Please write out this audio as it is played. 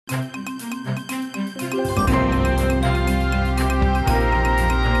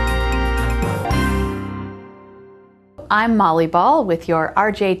I'm Molly Ball with your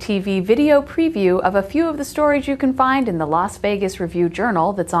RJtv video preview of a few of the stories you can find in the Las Vegas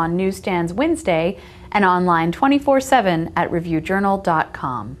Review-Journal that's on newsstands Wednesday and online 24/7 at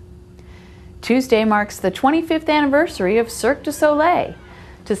ReviewJournal.com. Tuesday marks the 25th anniversary of Cirque du Soleil.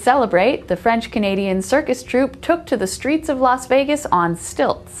 To celebrate, the French-Canadian circus troupe took to the streets of Las Vegas on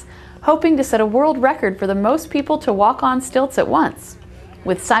stilts, hoping to set a world record for the most people to walk on stilts at once.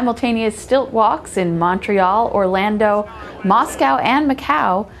 With simultaneous stilt walks in Montreal, Orlando, Moscow, and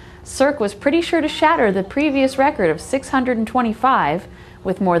Macau, Cirque was pretty sure to shatter the previous record of 625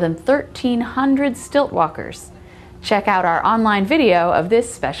 with more than 1,300 stilt walkers. Check out our online video of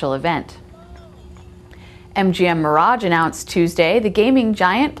this special event. MGM Mirage announced Tuesday the gaming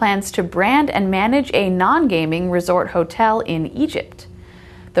giant plans to brand and manage a non-gaming resort hotel in Egypt.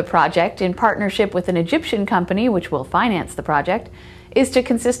 The project, in partnership with an Egyptian company which will finance the project, is to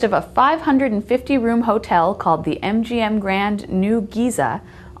consist of a 550-room hotel called the MGM Grand New Giza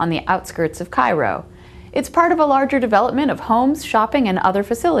on the outskirts of Cairo. It's part of a larger development of homes, shopping, and other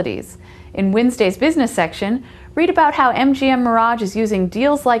facilities. In Wednesday's business section, read about how MGM Mirage is using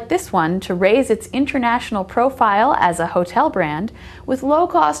deals like this one to raise its international profile as a hotel brand with low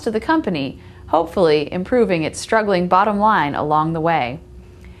cost to the company, hopefully improving its struggling bottom line along the way.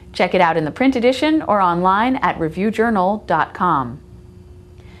 Check it out in the print edition or online at ReviewJournal.com.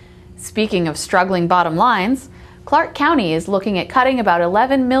 Speaking of struggling bottom lines, Clark County is looking at cutting about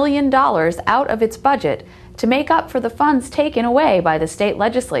 $11 million out of its budget to make up for the funds taken away by the state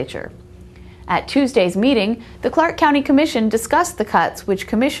legislature. At Tuesday's meeting, the Clark County Commission discussed the cuts, which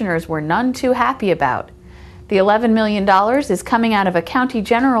commissioners were none too happy about. The $11 million is coming out of a county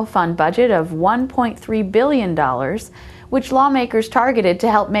general fund budget of $1.3 billion, which lawmakers targeted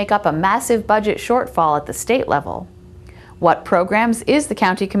to help make up a massive budget shortfall at the state level. What programs is the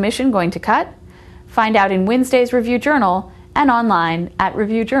County Commission going to cut? Find out in Wednesday's Review-Journal and online at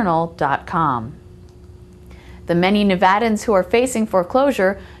ReviewJournal.com. The many Nevadans who are facing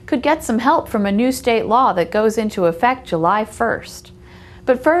foreclosure could get some help from a new state law that goes into effect July 1st.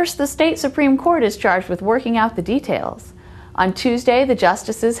 But first, the state Supreme Court is charged with working out the details. On Tuesday, the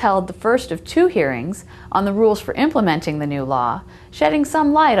justices held the first of two hearings on the rules for implementing the new law, shedding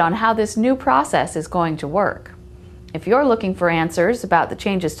some light on how this new process is going to work. If you're looking for answers about the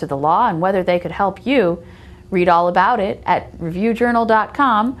changes to the law and whether they could help you, read all about it at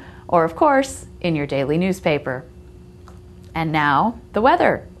ReviewJournal.com or, of course, in your daily newspaper. And now, the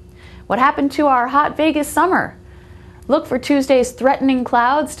weather. What happened to our hot Vegas summer? Look for Tuesday's threatening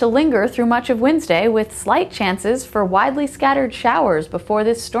clouds to linger through much of Wednesday with slight chances for widely scattered showers before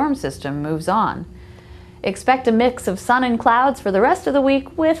this storm system moves on. Expect a mix of sun and clouds for the rest of the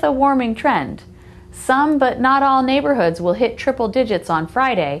week with a warming trend. Some, but not all, neighborhoods will hit triple digits on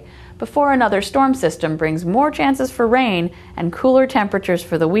Friday before another storm system brings more chances for rain and cooler temperatures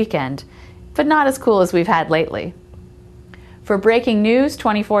for the weekend, but not as cool as we've had lately. For breaking news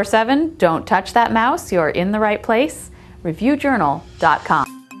 24/7, don't touch that mouse, you're in the right place.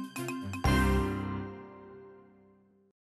 ReviewJournal.com.